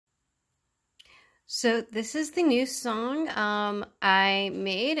So this is the new song I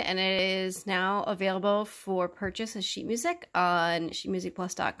made, and it is now available for purchase as sheet music on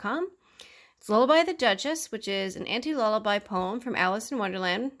sheetmusicplus.com. It's Lullaby the Duchess, which is an anti-lullaby poem from Alice in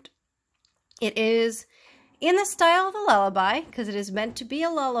Wonderland. It is in the style of a lullaby because it is meant to be a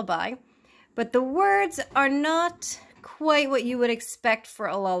lullaby, but the words are not quite what you would expect for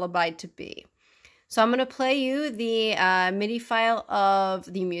a lullaby to be. So I'm going to play you the MIDI file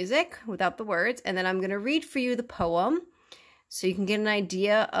of the music without the words, and then I'm going to read for you the poem so you can get an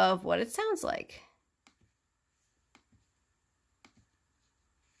idea of what it sounds like.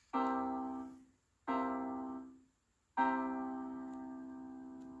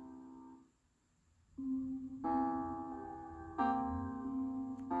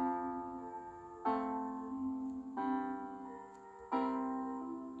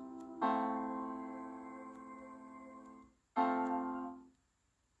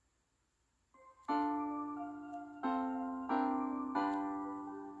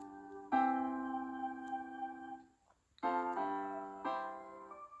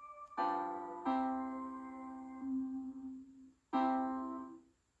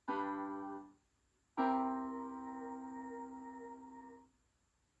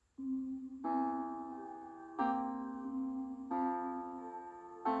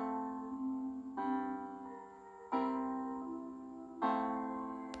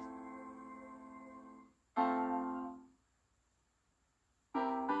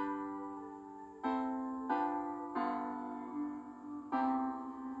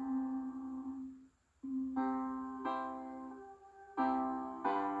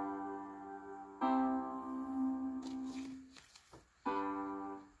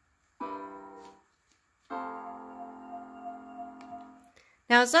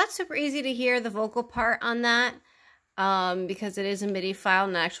 Now, it's not super easy to hear the vocal part on that because it is a MIDI file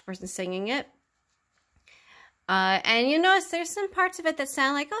and an actual person singing it. And you notice there's some parts of it that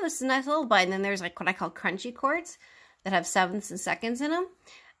sound like, oh, this is a nice lullaby. And then there's like what I call crunchy chords that have sevenths and seconds in them.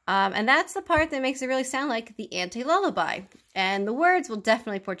 And that's the part that makes it really sound like the anti-lullaby. And the words will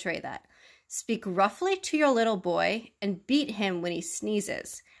definitely portray that. Speak roughly to your little boy and beat him when he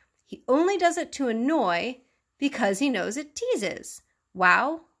sneezes. He only does it to annoy because he knows it teases.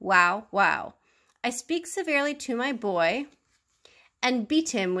 Wow, wow, wow. I speak severely to my boy and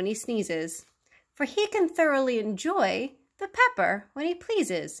beat him when he sneezes, for he can thoroughly enjoy the pepper when he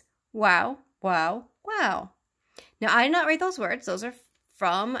pleases. Wow, wow, wow. Now, I did not write those words. Those are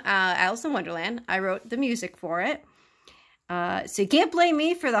from Alice in Wonderland. I wrote the music for it. So you can't blame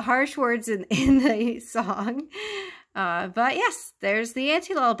me for the harsh words in the song. But yes, there's the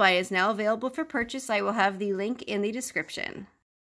anti-lullaby is now available for purchase. I will have the link in the description.